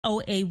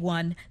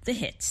VOA1 The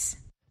Hits.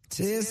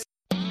 Tis.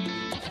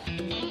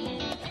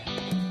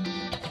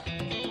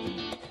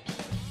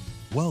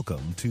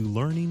 Welcome to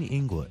Learning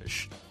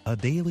English, a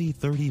daily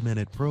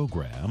 30-minute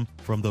program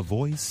from the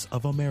Voice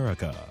of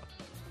America.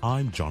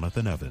 I'm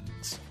Jonathan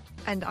Evans.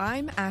 And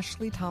I'm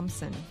Ashley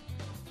Thompson.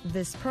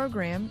 This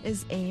program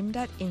is aimed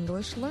at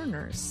English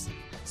learners,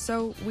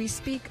 so we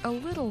speak a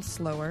little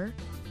slower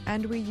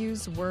and we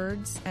use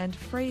words and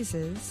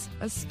phrases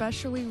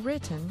especially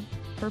written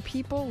for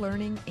people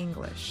learning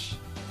English.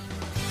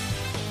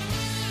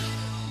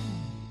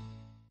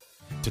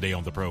 Today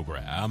on the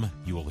program,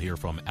 you will hear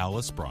from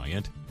Alice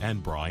Bryant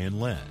and Brian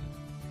Lynn.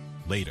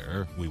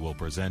 Later, we will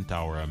present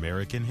our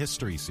American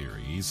history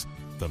series,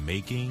 The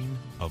Making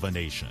of a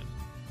Nation.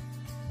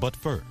 But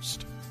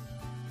first,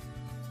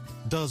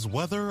 does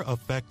weather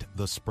affect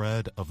the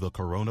spread of the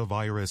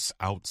coronavirus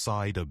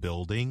outside a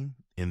building,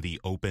 in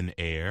the open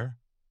air?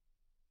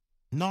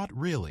 Not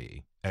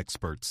really,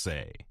 experts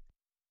say.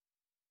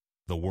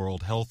 The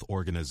World Health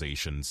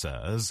Organization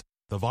says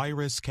the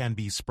virus can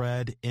be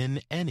spread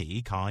in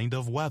any kind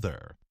of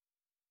weather.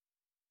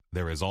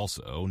 There is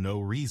also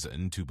no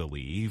reason to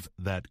believe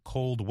that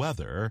cold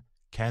weather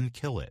can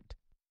kill it.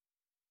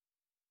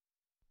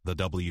 The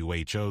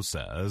WHO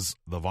says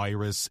the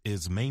virus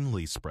is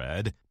mainly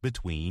spread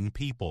between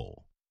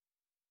people.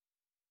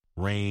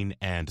 Rain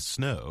and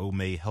snow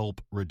may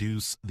help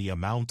reduce the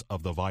amount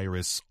of the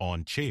virus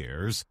on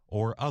chairs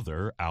or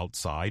other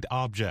outside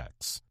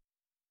objects.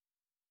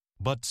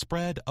 But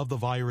spread of the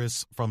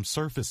virus from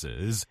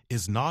surfaces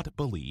is not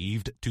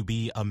believed to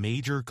be a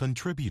major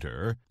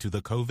contributor to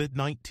the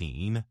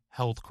COVID-19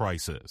 health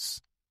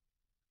crisis.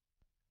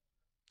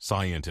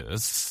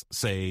 Scientists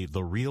say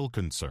the real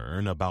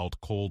concern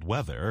about cold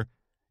weather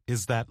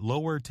is that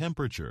lower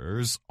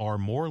temperatures are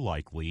more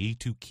likely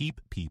to keep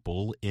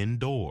people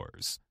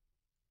indoors.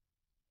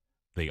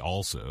 They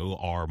also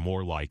are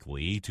more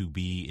likely to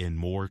be in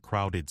more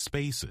crowded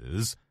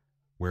spaces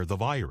where the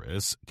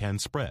virus can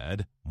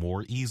spread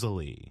more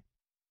easily.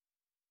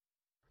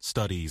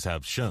 Studies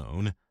have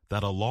shown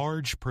that a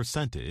large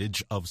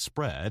percentage of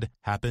spread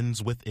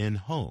happens within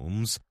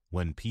homes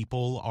when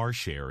people are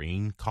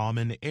sharing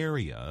common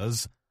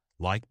areas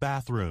like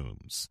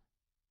bathrooms.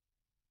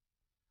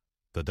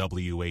 The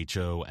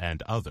WHO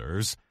and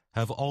others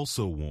have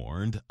also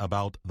warned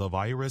about the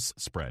virus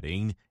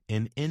spreading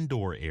in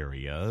indoor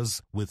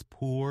areas with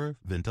poor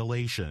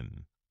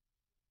ventilation.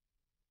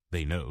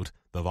 They note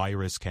the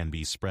virus can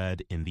be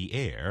spread in the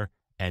air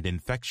and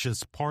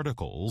infectious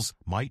particles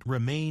might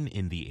remain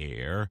in the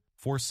air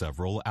for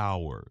several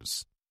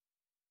hours.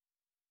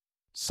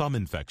 Some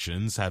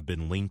infections have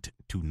been linked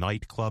to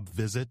nightclub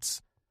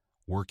visits,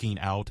 working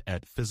out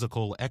at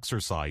physical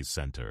exercise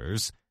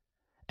centers,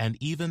 and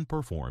even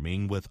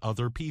performing with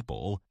other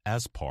people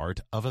as part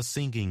of a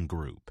singing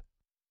group.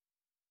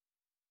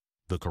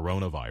 The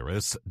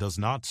coronavirus does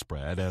not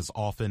spread as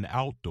often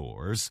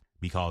outdoors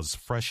because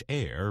fresh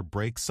air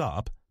breaks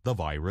up the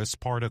virus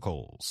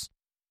particles.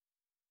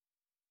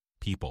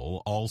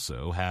 People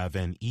also have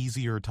an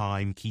easier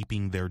time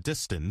keeping their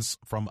distance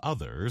from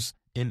others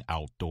in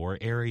outdoor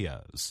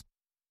areas.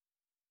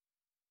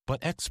 But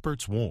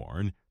experts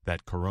warn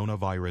that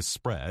coronavirus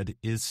spread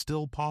is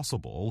still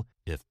possible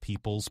if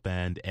people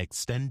spend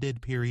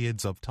extended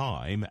periods of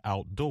time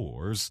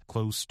outdoors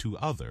close to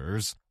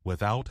others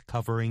without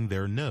covering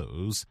their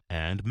nose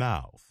and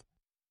mouth.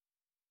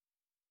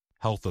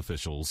 Health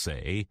officials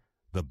say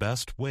the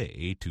best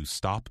way to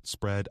stop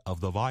spread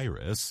of the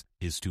virus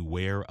is to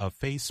wear a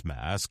face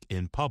mask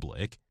in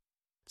public,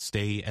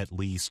 stay at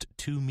least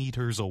 2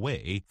 meters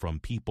away from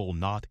people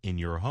not in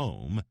your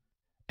home,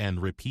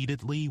 and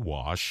repeatedly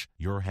wash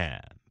your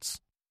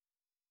hands.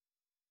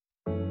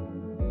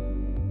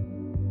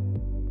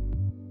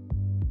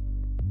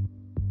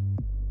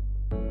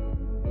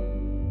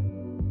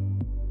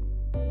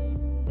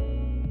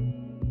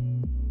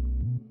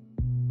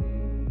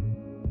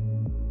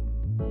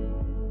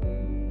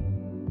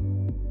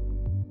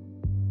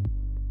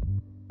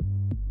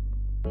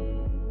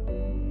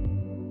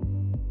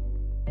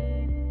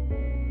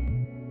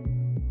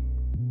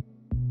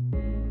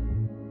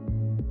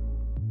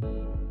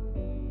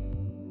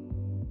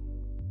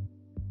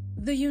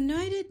 The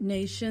United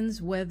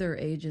Nations Weather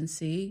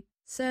Agency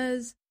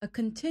says a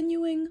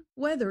continuing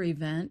weather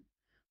event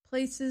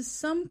places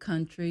some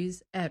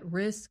countries at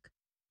risk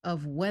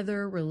of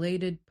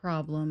weather-related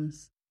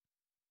problems.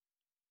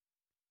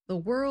 The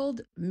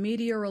World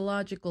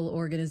Meteorological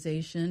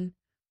Organization,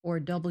 or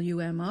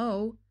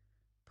WMO,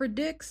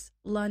 predicts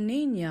La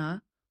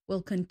Niña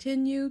will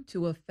continue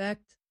to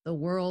affect the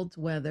world's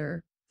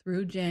weather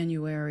through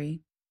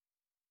January.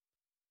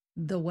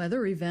 The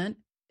weather event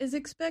is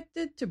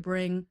expected to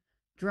bring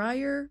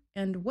drier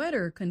and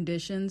wetter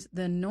conditions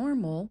than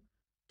normal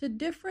to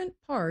different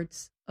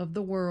parts of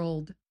the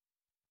world.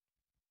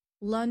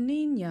 La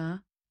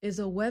Niña is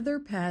a weather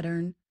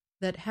pattern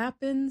that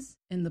happens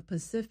in the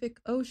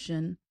Pacific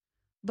Ocean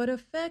but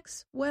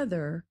affects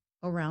weather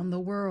around the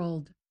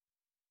world.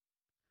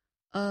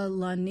 A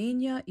La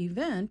Niña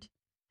event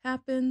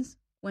happens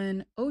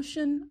when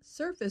ocean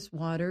surface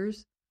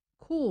waters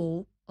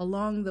cool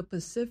along the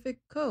Pacific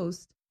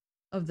coast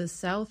of the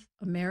South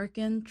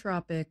American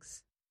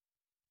tropics.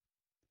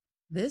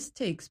 This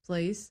takes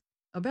place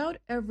about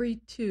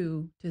every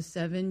 2 to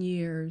 7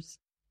 years.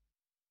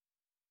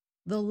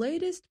 The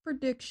latest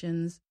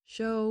predictions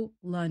show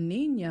La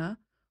Niña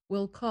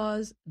will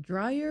cause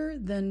drier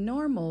than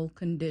normal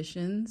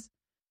conditions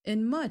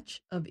in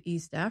much of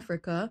East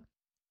Africa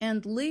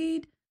and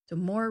lead to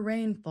more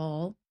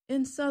rainfall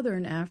in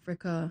southern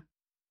Africa.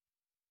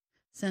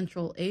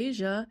 Central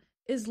Asia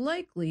is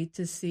likely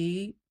to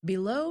see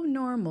below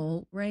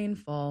normal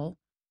rainfall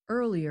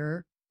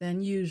earlier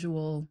than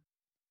usual.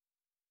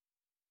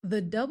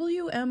 The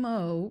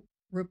WMO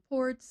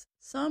reports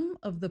some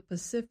of the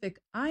Pacific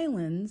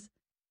Islands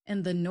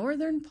and the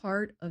northern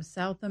part of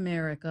South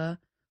America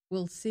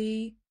will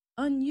see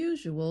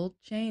unusual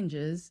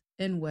changes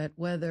in wet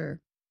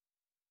weather.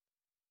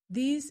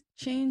 These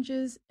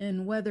changes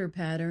in weather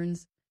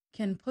patterns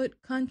can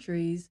put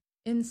countries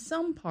in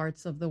some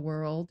parts of the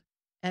world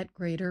at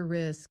greater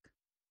risk.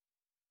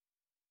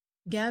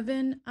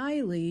 Gavin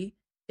Eiley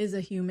is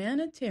a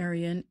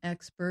humanitarian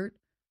expert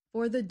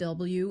for the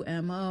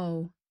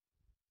WMO.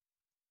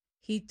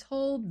 He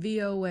told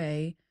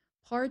VOA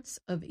parts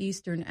of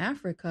Eastern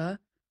Africa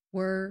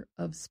were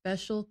of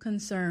special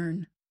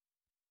concern.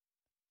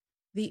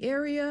 The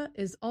area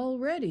is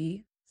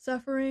already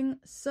suffering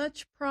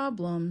such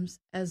problems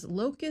as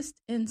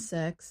locust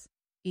insects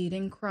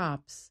eating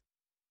crops.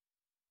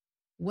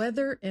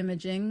 Weather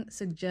imaging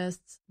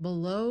suggests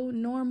below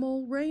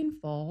normal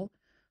rainfall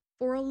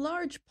for a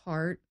large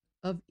part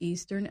of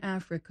Eastern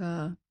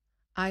Africa,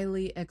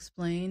 Eiley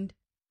explained.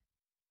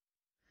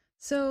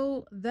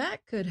 So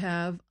that could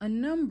have a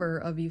number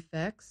of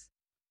effects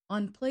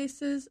on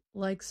places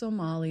like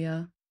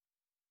Somalia.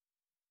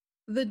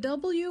 The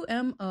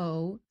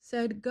WMO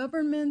said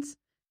governments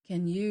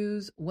can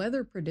use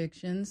weather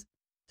predictions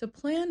to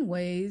plan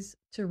ways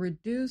to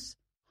reduce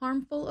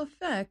harmful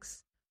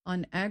effects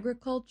on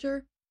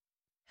agriculture,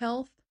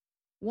 health,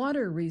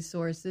 water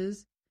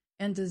resources,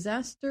 and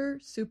disaster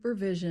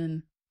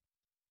supervision.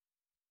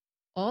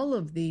 All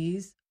of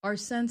these are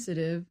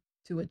sensitive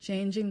to a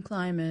changing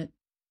climate.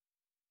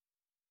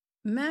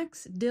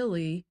 Max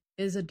Dilley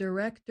is a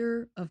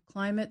director of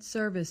climate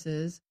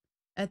services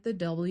at the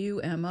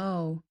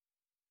WMO.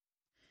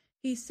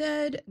 He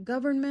said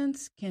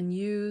governments can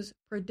use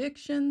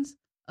predictions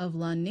of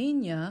La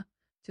Niña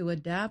to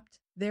adapt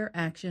their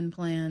action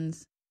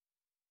plans.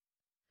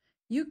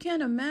 You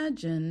can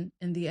imagine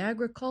in the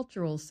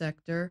agricultural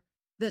sector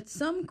that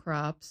some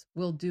crops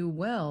will do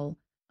well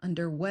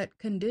under wet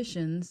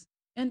conditions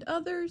and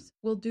others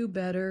will do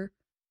better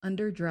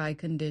under dry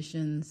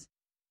conditions,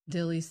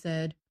 Dilley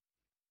said.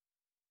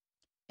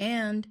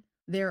 And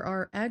there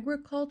are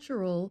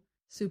agricultural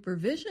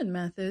supervision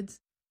methods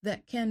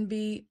that can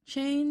be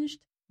changed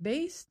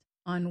based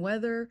on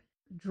whether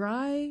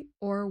dry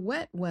or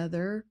wet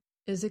weather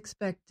is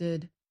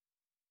expected.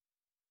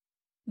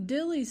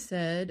 Dilley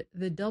said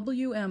the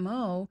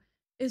WMO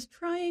is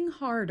trying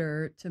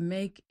harder to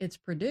make its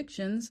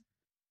predictions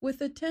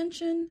with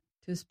attention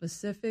to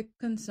specific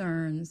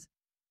concerns.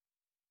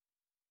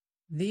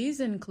 These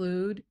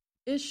include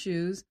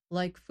issues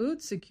like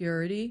food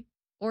security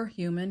or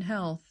human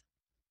health.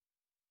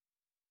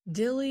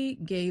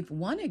 Dilley gave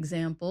one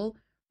example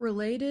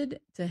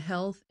related to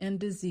health and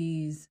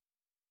disease.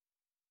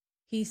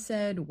 He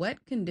said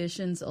wet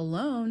conditions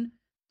alone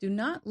do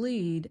not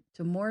lead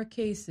to more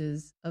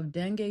cases of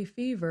dengue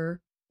fever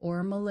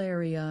or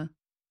malaria.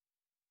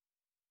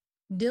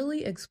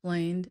 Dilley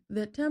explained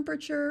that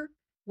temperature,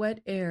 wet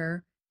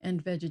air,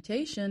 and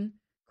vegetation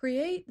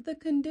create the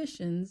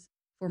conditions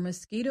for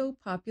mosquito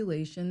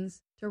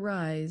populations to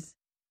rise.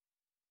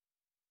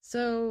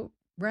 So,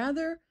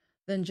 rather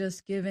than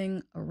just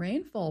giving a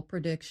rainfall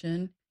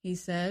prediction, he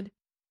said,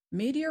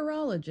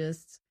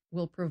 meteorologists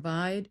will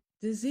provide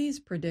disease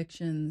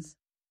predictions.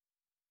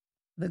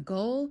 The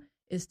goal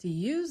is to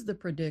use the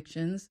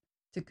predictions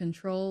to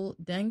control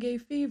dengue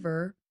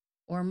fever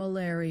or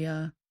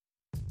malaria.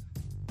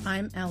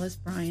 I'm Alice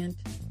Bryant.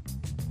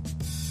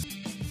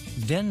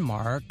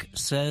 Denmark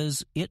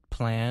says it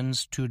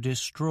plans to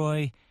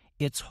destroy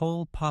its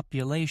whole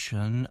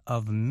population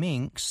of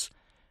minks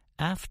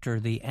after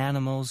the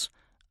animals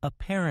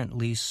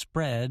apparently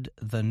spread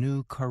the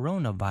new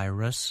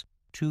coronavirus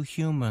to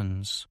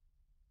humans.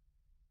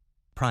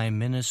 Prime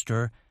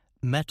Minister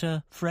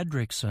Mette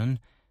Frederiksen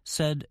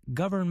said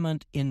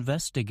government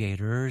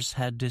investigators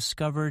had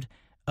discovered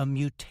a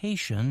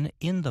mutation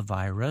in the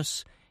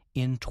virus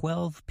in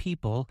 12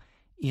 people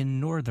in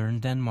northern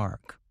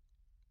Denmark.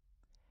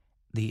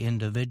 The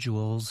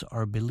individuals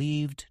are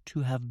believed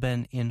to have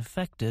been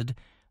infected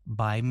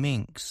by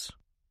minks.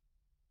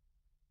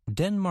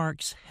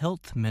 Denmark's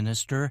health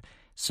minister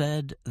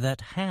said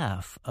that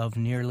half of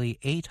nearly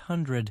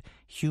 800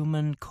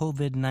 human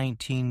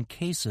COVID-19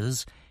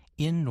 cases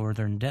in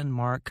northern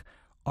Denmark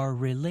are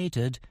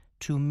related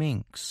to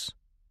minks.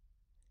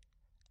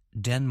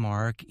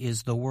 Denmark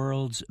is the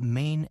world's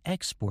main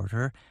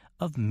exporter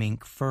of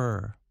mink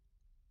fur.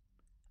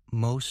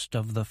 Most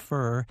of the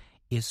fur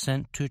is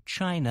sent to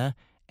China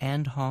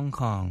and Hong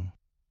Kong.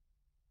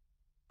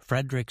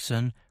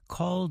 Fredrickson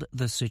called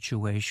the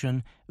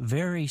situation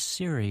very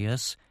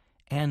serious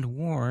and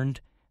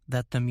warned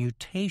that the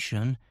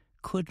mutation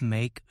could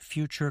make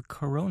future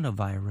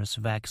coronavirus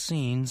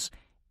vaccines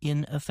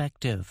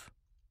ineffective.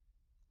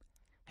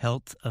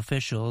 Health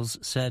officials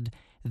said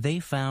they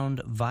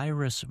found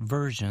virus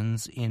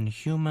versions in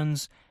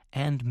humans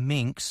and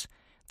minks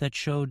that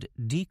showed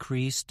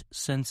decreased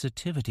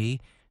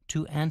sensitivity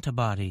to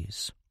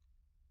antibodies.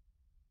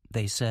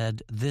 They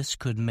said this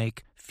could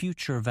make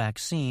future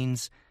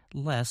vaccines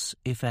less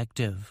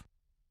effective.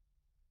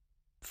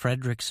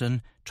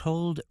 Fredrickson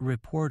told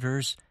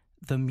reporters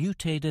the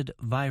mutated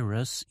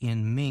virus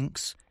in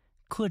minks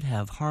could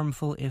have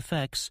harmful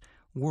effects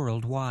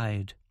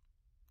worldwide.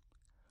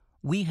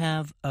 We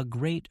have a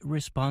great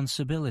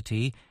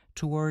responsibility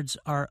towards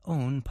our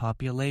own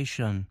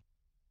population.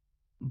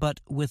 But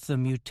with the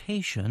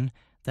mutation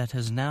that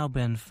has now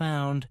been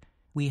found,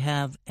 we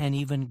have an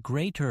even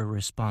greater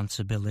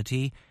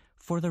responsibility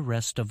for the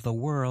rest of the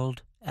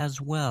world as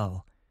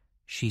well,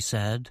 she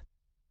said.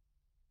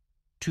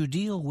 To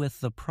deal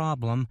with the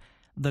problem,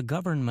 the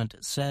government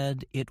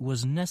said it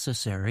was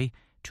necessary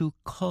to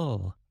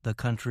cull the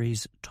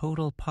country's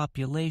total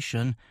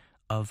population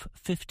of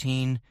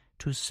 15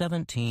 to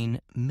 17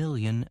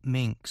 million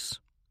minks.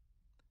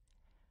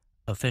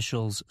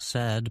 Officials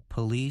said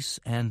police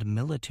and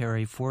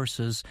military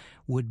forces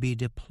would be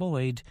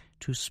deployed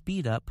to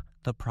speed up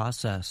the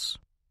process.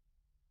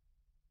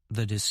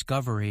 The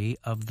discovery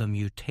of the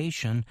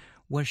mutation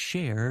was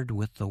shared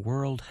with the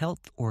World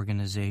Health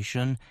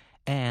Organization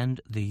and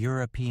the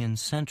European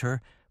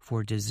Center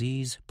for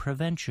Disease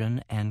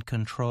Prevention and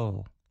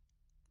Control.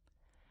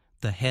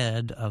 The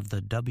head of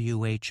the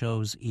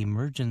WHO's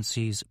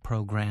Emergencies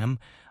Program,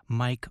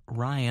 Mike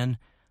Ryan,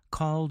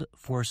 called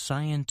for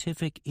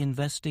scientific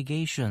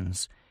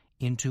investigations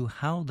into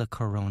how the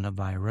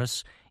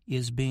coronavirus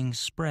is being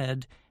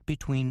spread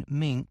between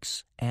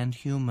minks and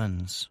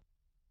humans.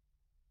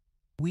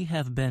 We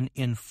have been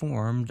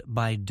informed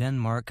by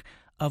Denmark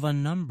of a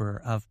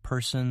number of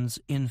persons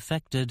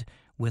infected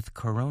with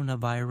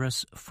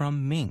coronavirus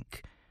from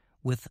mink,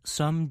 with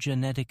some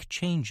genetic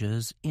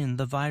changes in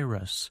the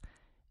virus,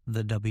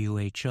 the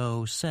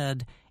WHO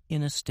said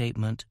in a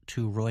statement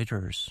to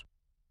Reuters.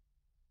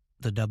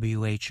 The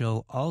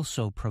WHO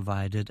also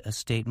provided a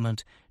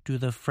statement to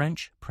the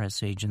French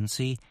press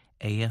agency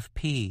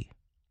AFP.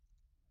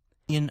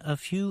 In a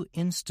few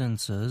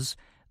instances,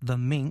 the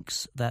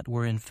minks that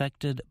were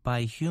infected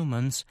by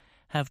humans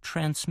have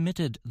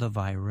transmitted the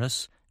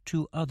virus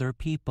to other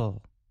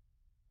people.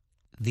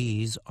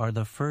 These are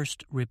the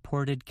first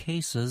reported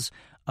cases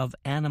of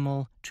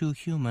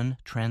animal-to-human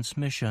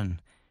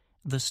transmission,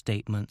 the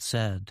statement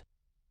said.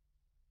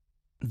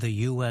 The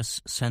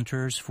U.S.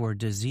 Centers for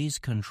Disease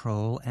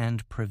Control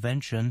and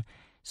Prevention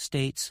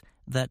states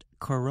that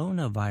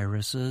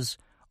coronaviruses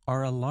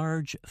are a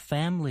large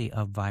family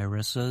of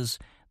viruses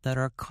that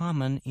are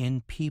common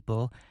in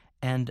people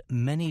and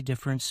many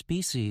different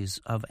species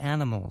of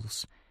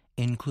animals,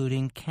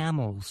 including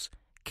camels,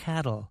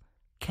 cattle,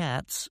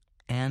 cats,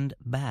 and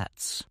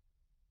bats.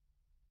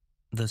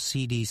 The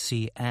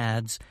CDC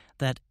adds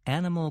that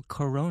animal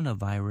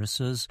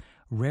coronaviruses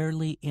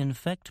rarely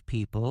infect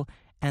people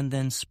and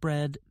then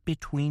spread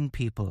between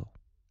people.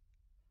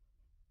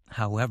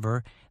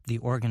 However, the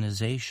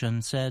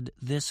organization said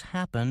this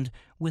happened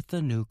with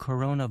the new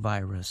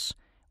coronavirus,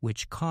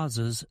 which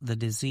causes the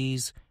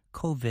disease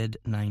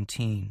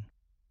COVID-19.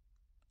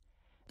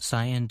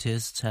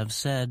 Scientists have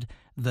said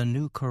the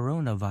new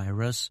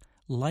coronavirus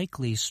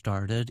likely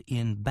started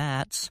in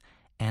bats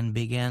and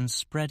began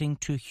spreading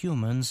to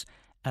humans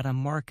at a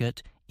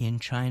market in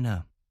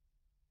China.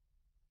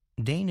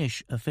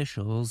 Danish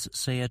officials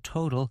say a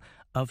total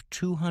of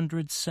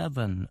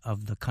 207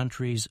 of the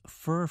country's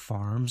fur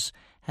farms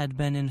had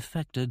been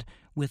infected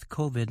with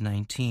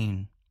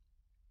COVID-19.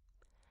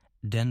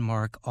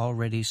 Denmark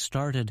already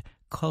started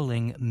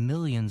culling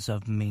millions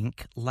of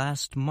mink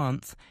last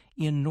month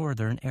in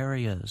northern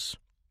areas.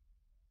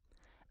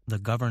 The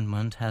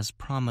government has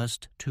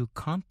promised to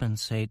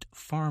compensate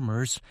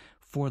farmers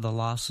for the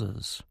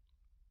losses.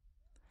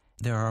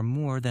 There are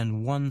more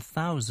than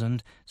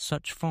 1,000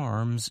 such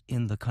farms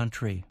in the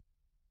country.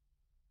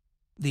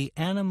 The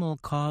animal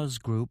cause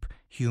group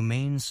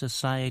Humane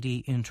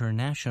Society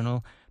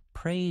International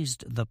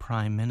praised the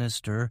Prime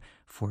Minister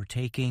for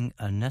taking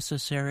a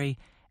necessary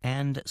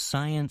and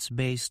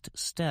science-based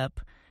step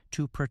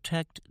to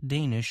protect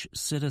Danish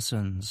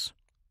citizens.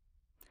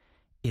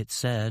 It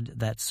said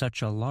that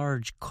such a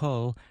large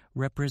cull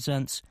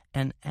represents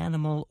an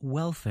animal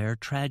welfare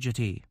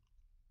tragedy.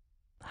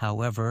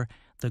 However,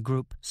 the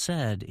group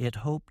said it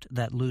hoped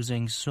that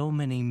losing so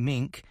many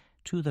mink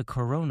to the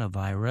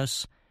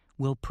coronavirus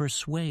will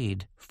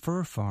persuade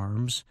fur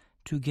farms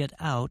to get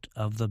out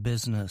of the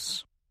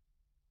business.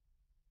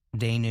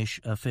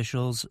 Danish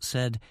officials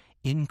said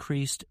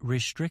increased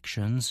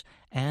restrictions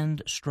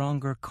and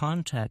stronger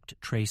contact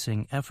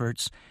tracing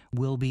efforts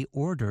will be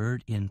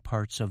ordered in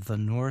parts of the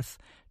north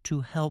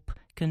to help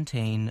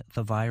contain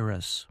the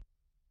virus.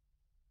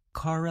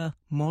 Kara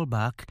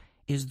Molbach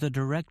is the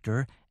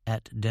director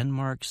at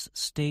Denmark's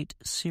State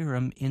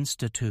Serum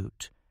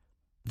Institute,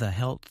 the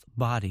health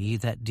body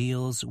that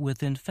deals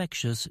with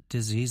infectious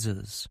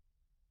diseases.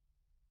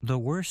 The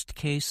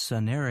worst-case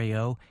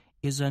scenario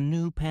is a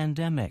new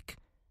pandemic,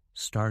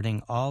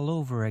 starting all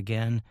over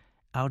again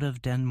out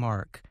of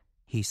Denmark,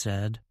 he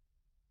said.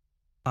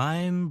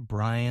 I'm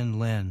Brian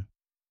Lynn.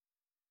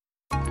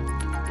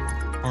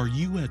 Are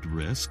you at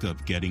risk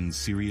of getting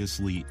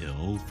seriously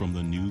ill from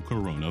the new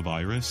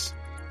coronavirus?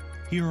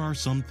 Here are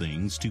some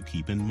things to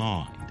keep in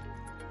mind.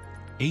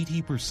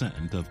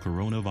 80% of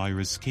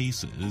coronavirus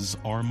cases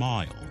are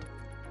mild.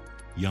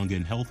 Young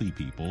and healthy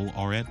people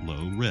are at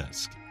low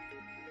risk.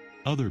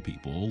 Other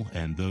people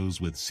and those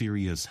with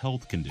serious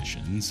health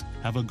conditions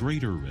have a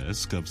greater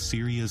risk of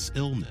serious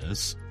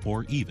illness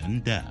or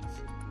even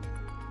death.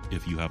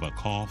 If you have a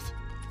cough,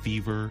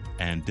 fever,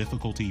 and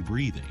difficulty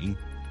breathing,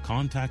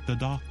 contact the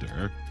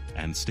doctor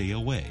and stay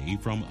away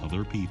from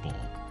other people.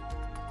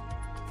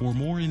 For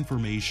more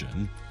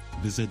information,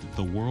 visit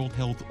the World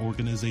Health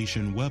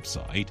Organization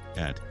website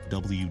at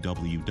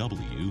www.who.int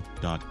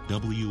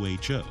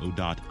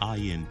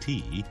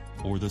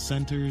or the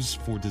Centers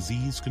for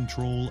Disease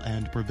Control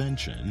and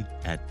Prevention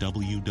at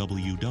www.cdc.gov.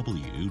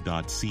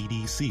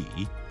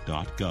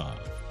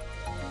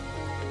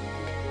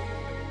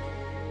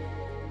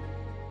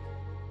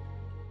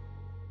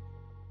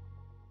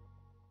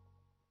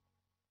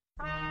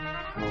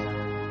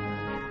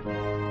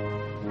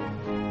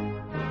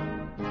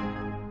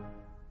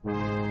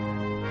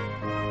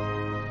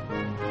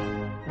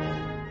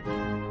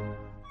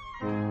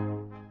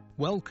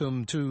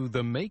 Welcome to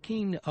The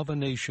Making of a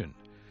Nation,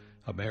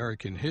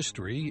 American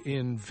History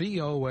in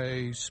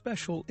VOA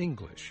Special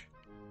English.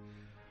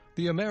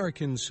 The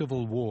American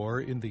Civil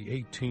War in the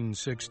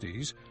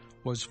 1860s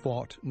was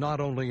fought not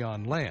only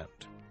on land.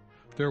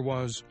 There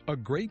was a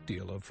great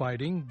deal of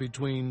fighting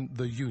between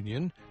the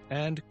Union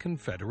and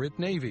Confederate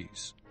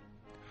navies.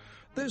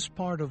 This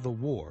part of the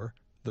war,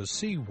 the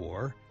Sea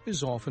War,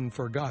 is often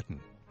forgotten,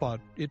 but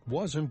it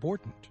was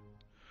important.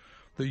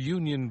 The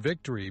Union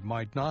victory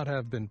might not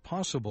have been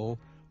possible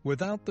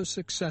without the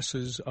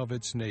successes of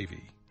its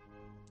navy.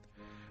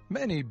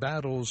 Many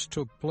battles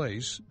took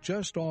place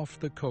just off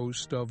the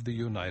coast of the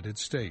United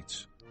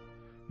States.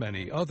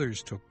 Many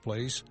others took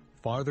place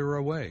farther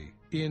away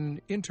in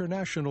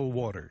international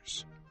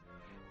waters.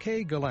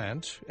 Kay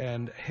Gallant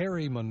and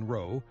Harry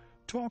Monroe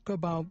talk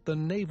about the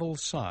naval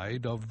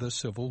side of the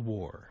Civil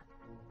War.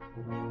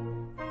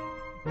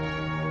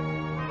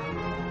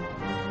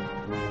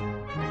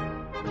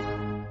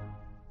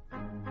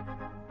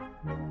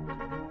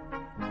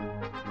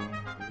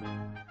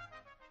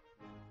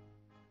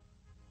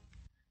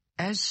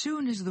 As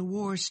soon as the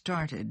war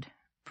started,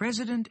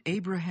 President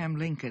Abraham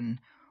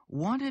Lincoln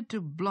wanted to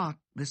block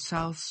the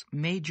South's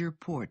major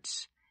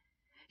ports.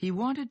 He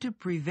wanted to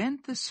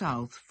prevent the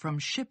South from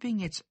shipping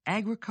its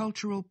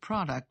agricultural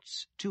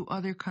products to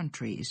other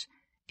countries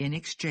in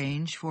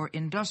exchange for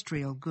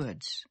industrial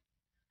goods.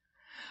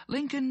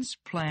 Lincoln's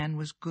plan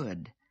was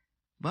good,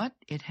 but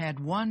it had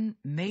one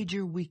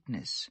major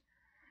weakness.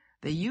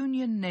 The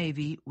Union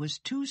Navy was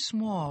too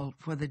small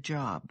for the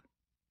job.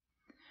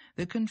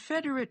 The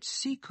Confederate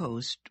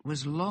seacoast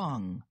was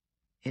long.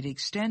 It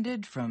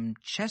extended from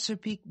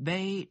Chesapeake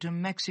Bay to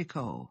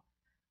Mexico,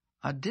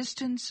 a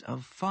distance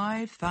of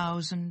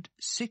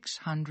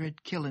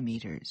 5,600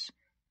 kilometers.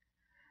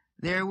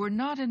 There were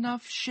not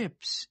enough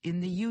ships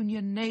in the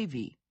Union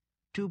Navy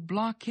to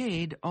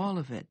blockade all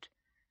of it.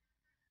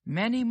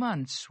 Many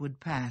months would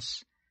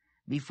pass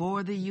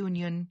before the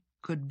Union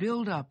could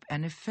build up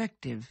an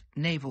effective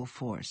naval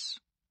force.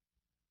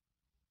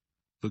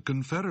 The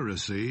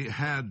Confederacy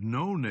had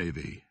no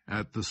navy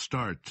at the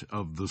start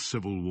of the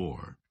Civil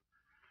War.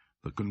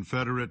 The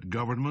Confederate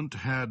government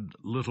had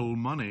little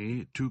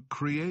money to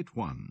create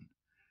one,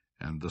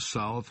 and the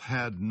South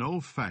had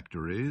no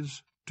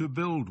factories to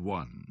build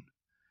one.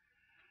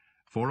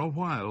 For a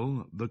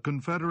while, the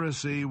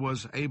Confederacy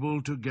was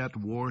able to get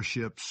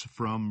warships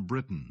from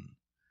Britain.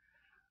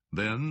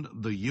 Then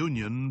the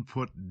Union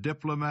put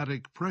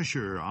diplomatic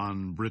pressure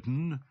on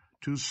Britain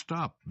to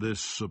stop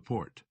this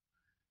support.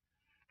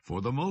 For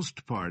the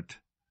most part,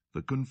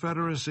 the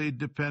Confederacy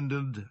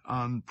depended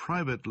on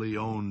privately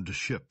owned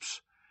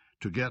ships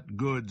to get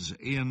goods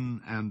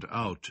in and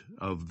out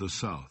of the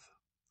South.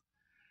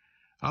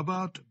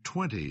 About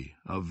 20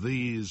 of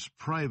these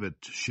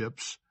private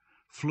ships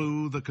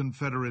flew the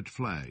Confederate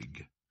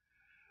flag.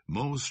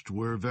 Most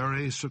were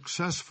very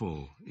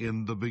successful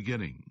in the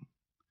beginning.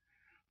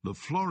 The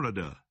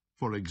Florida,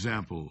 for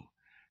example,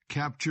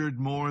 captured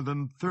more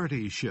than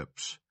 30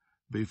 ships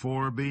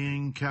before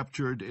being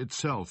captured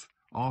itself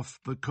off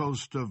the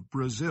coast of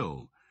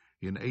Brazil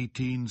in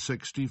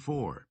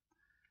 1864.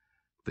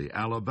 The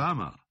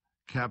Alabama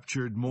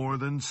captured more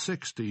than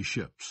 60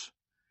 ships.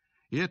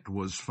 It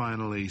was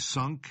finally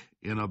sunk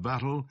in a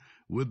battle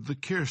with the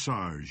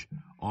Kearsarge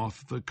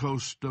off the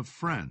coast of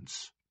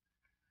France.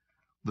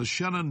 The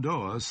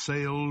Shenandoah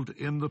sailed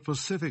in the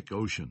Pacific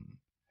Ocean.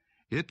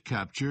 It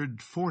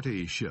captured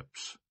 40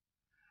 ships.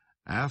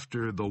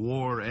 After the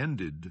war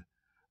ended,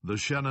 the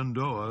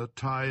Shenandoah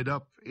tied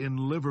up in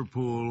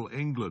Liverpool,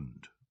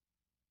 England.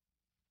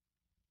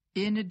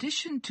 In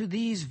addition to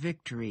these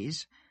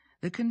victories,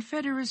 the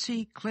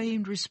Confederacy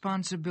claimed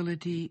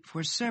responsibility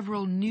for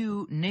several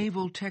new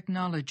naval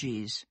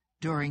technologies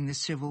during the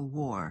Civil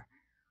War.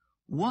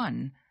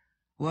 One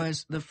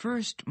was the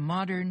first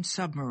modern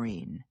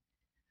submarine.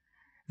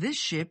 This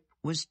ship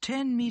was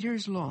 10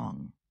 meters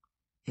long.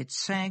 It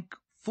sank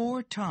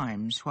 4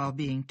 times while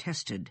being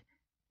tested.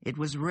 It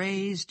was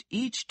raised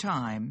each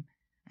time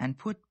and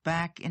put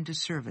back into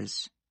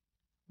service.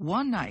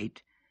 One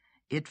night,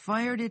 it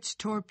fired its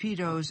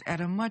torpedoes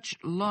at a much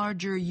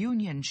larger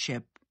Union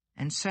ship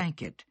and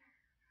sank it,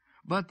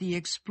 but the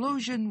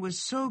explosion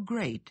was so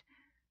great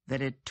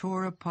that it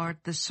tore apart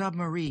the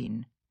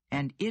submarine,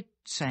 and it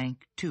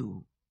sank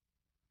too.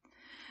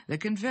 The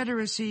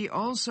Confederacy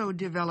also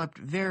developed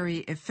very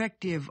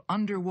effective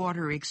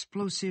underwater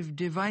explosive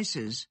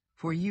devices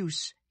for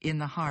use in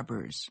the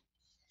harbors.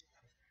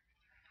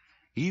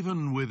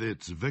 Even with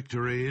its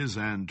victories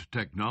and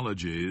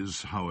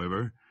technologies,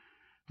 however,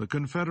 the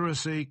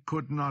Confederacy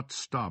could not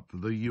stop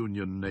the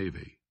Union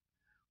Navy.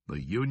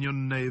 The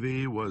Union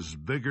Navy was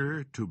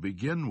bigger to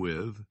begin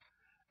with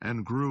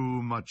and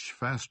grew much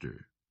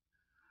faster.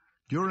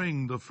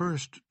 During the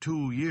first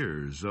 2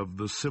 years of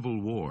the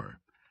Civil War,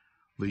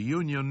 the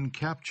Union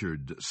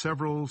captured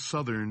several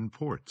southern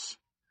ports: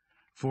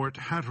 Fort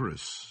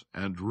Hatteras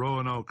and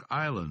Roanoke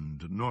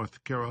Island,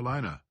 North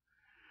Carolina,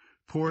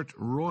 Port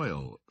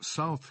Royal,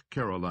 South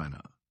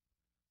Carolina,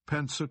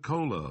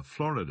 Pensacola,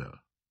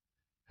 Florida,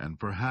 and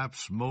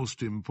perhaps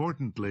most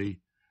importantly,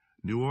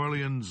 New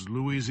Orleans,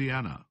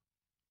 Louisiana.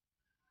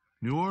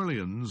 New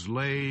Orleans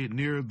lay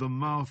near the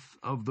mouth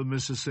of the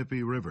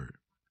Mississippi River.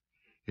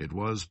 It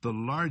was the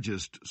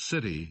largest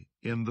city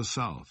in the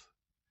South.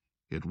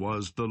 It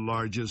was the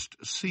largest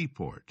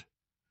seaport.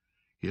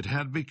 It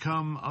had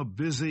become a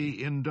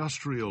busy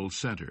industrial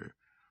center,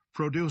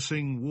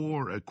 producing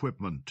war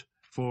equipment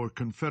for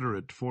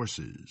Confederate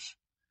forces.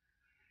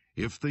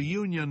 If the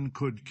Union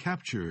could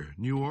capture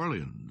New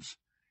Orleans,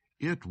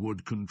 it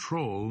would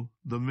control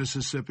the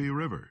Mississippi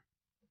River.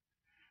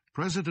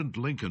 President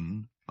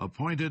Lincoln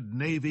appointed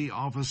Navy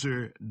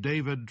officer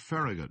David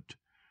Farragut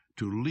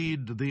to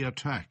lead the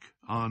attack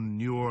on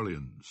New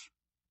Orleans.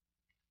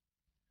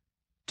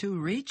 To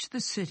reach the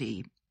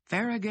city,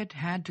 Farragut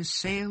had to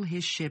sail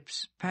his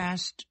ships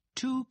past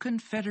 2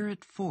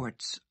 Confederate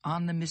forts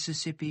on the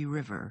Mississippi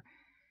River.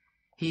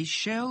 He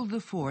shelled the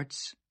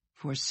forts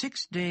for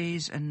 6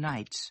 days and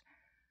nights,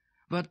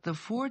 but the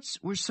forts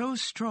were so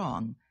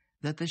strong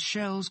that the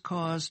shells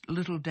caused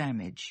little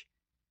damage.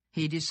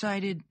 He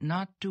decided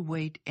not to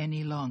wait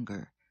any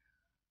longer.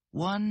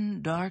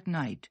 One dark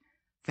night,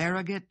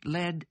 Farragut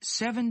led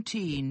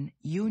 17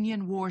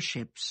 Union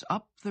warships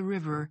up the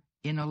river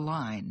in a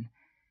line.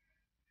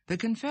 The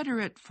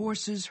Confederate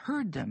forces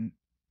heard them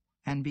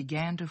and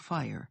began to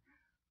fire.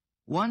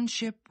 1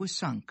 ship was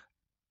sunk.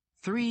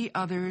 3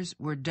 others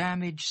were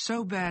damaged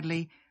so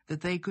badly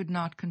that they could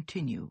not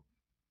continue,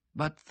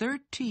 but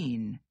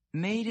 13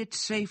 made it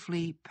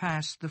safely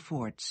past the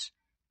forts.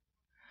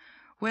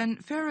 When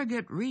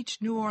Farragut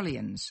reached New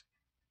Orleans,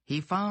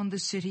 he found the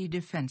city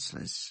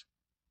defenseless.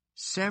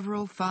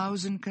 Several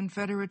thousand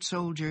Confederate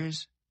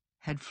soldiers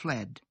had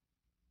fled.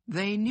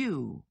 They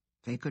knew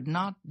they could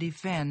not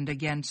defend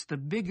against the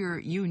bigger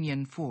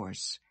Union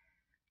force.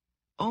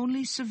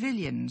 Only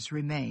civilians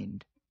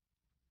remained.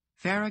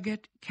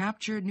 Farragut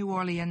captured New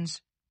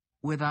Orleans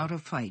without a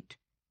fight.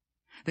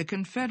 The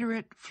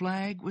Confederate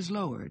flag was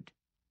lowered,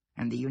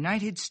 and the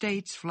United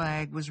States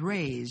flag was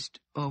raised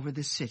over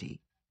the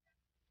city.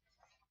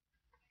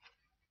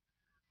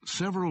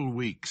 Several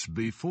weeks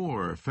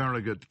before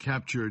Farragut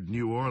captured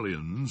New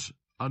Orleans,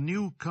 a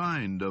new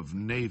kind of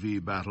Navy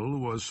battle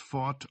was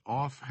fought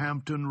off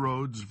Hampton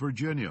Roads,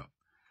 Virginia.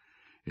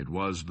 It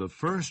was the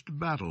first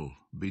battle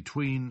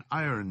between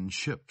iron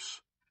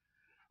ships.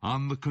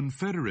 On the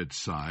Confederate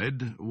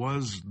side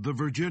was the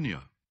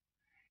Virginia.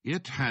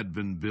 It had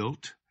been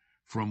built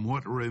from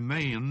what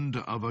remained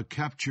of a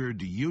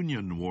captured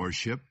Union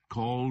warship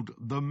called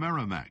the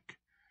Merrimac.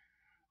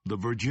 The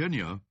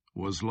Virginia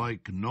was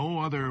like no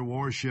other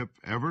warship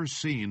ever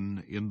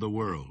seen in the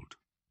world.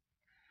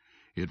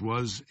 It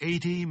was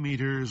 80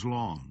 meters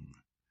long.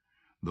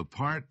 The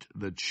part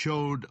that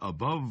showed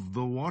above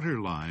the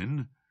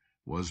waterline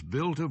was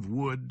built of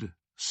wood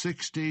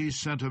 60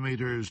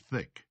 centimeters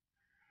thick.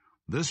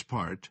 This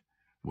part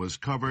was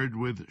covered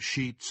with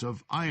sheets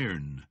of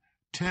iron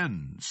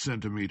 10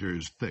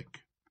 centimeters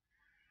thick.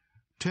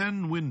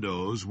 10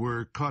 windows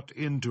were cut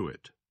into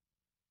it.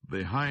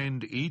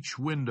 Behind each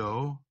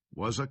window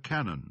was a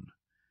cannon.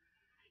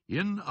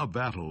 In a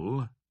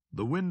battle,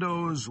 the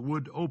windows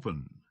would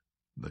open,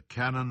 the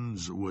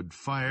cannons would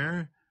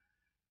fire,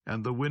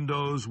 and the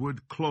windows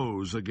would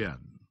close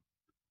again.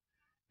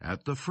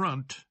 At the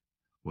front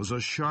was a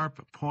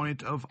sharp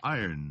point of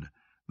iron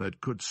that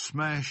could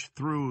smash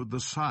through the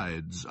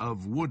sides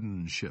of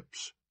wooden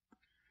ships.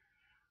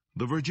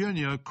 The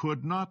Virginia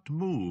could not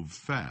move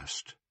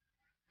fast,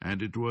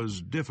 and it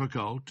was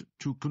difficult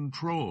to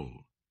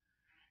control.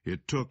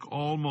 It took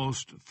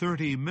almost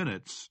 30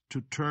 minutes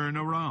to turn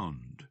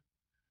around.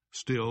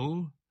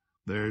 Still,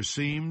 there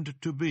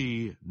seemed to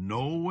be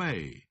no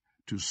way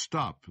to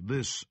stop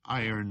this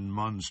iron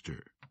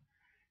monster.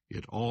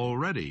 It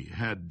already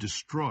had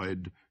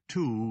destroyed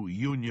 2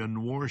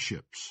 Union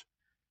warships,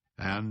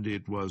 and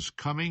it was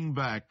coming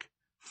back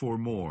for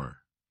more.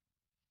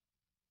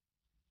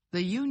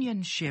 The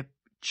Union ship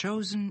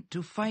chosen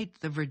to fight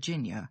the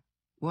Virginia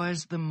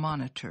was the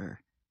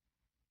Monitor.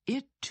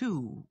 It,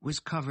 too, was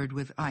covered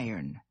with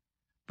iron,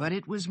 but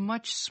it was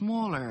much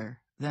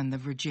smaller than the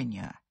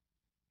Virginia,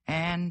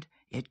 and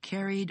it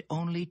carried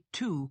only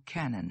 2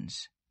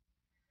 cannons.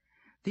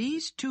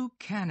 These 2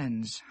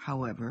 cannons,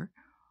 however,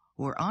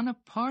 were on a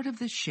part of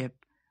the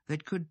ship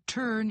that could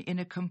turn in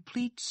a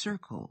complete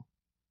circle.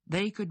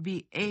 They could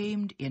be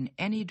aimed in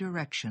any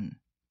direction.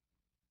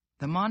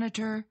 The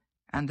Monitor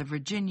and the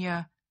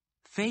Virginia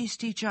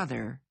faced each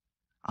other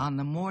on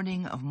the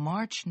morning of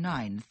March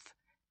 9th,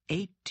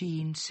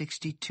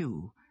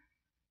 1862.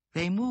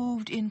 They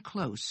moved in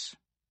close,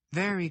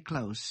 very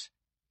close,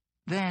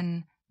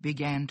 then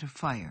began to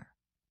fire.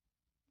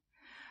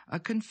 A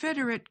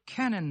Confederate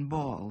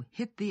cannonball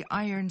hit the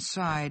iron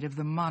side of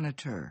the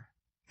Monitor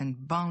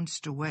and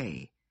bounced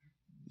away.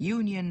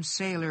 Union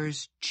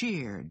sailors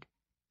cheered.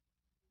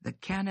 The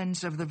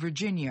cannons of the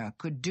Virginia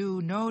could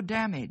do no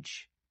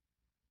damage,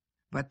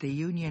 but the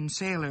Union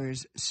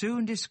sailors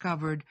soon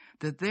discovered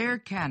that their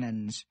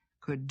cannons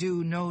could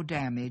do no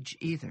damage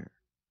either.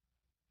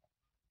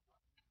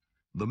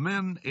 The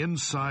men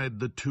inside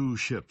the 2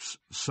 ships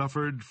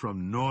suffered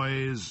from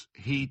noise,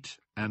 heat,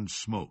 and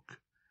smoke.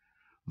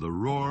 The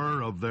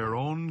roar of their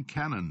own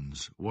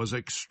cannons was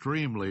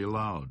extremely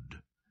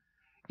loud.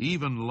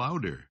 Even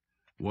louder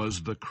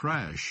was the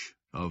crash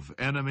of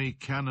enemy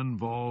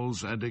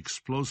cannonballs and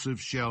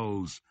explosive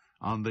shells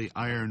on the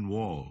iron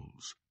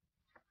walls.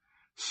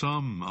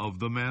 Some of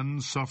the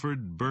men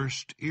suffered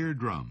burst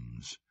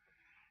eardrums.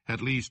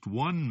 At least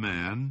one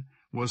man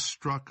was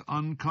struck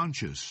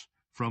unconscious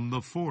from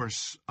the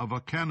force of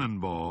a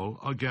cannonball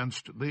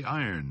against the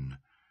iron.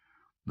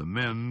 The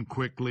men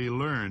quickly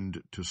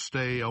learned to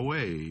stay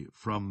away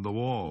from the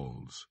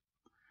walls.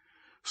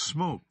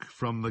 Smoke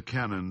from the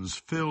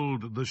cannons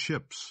filled the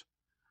ships.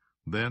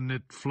 Then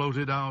it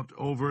floated out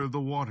over the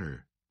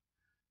water.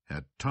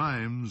 At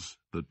times,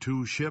 the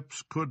 2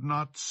 ships could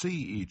not see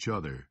each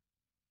other.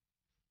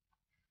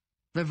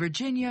 The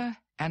Virginia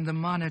and the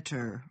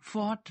Monitor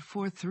fought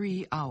for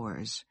 3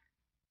 hours.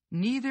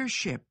 Neither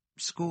ship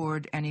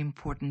scored an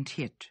important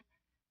hit.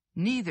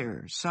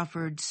 Neither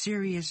suffered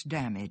serious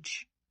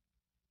damage.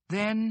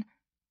 Then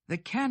the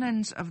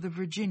cannons of the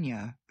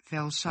Virginia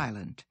fell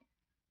silent.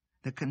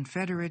 The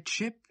Confederate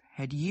ship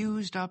had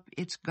used up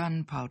its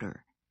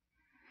gunpowder.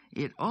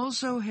 It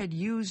also had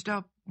used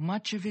up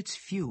much of its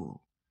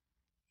fuel.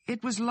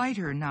 It was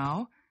lighter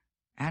now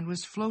and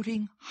was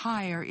floating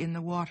higher in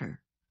the water.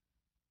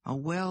 A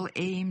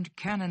well-aimed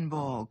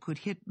cannonball could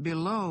hit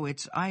below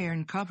its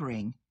iron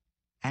covering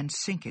and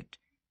sink it.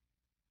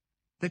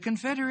 The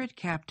Confederate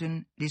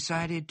captain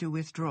decided to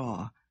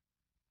withdraw.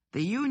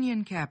 The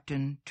Union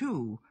captain,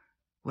 too,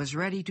 was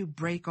ready to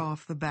break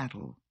off the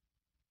battle.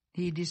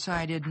 He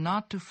decided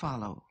not to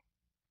follow.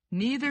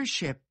 Neither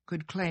ship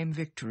could claim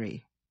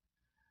victory,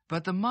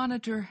 but the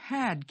Monitor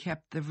had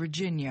kept the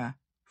Virginia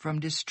from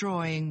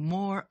destroying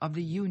more of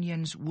the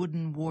Union's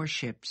wooden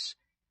warships.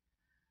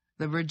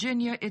 The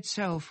Virginia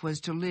itself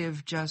was to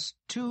live just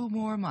 2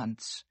 more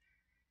months.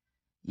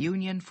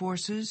 Union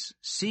forces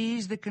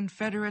seized the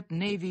Confederate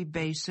Navy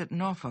base at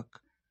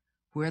Norfolk,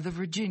 where the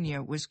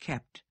Virginia was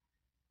kept,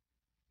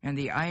 and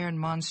the iron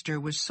monster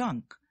was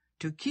sunk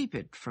to keep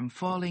it from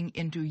falling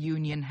into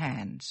Union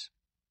hands.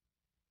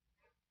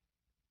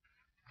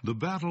 The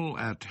battle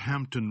at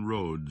Hampton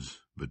Roads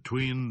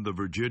between the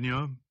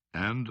Virginia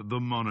and the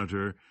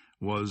Monitor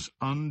was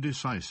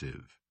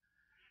undecisive.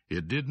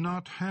 It did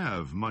not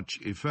have much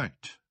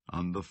effect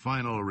on the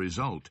final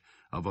result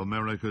of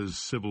America's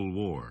Civil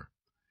War,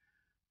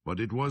 but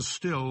it was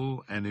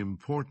still an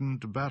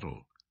important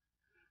battle,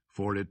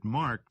 for it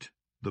marked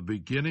the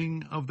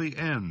beginning of the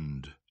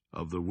end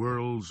of the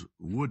world's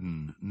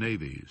wooden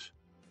navies.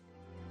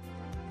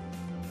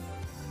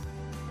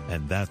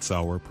 And that's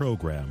our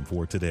program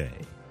for today.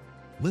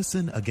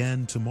 Listen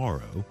again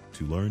tomorrow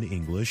to learn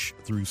English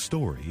through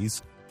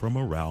stories from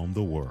around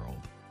the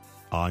world.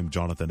 I'm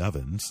Jonathan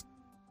Evans.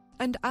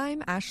 And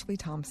I'm Ashley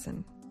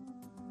Thompson.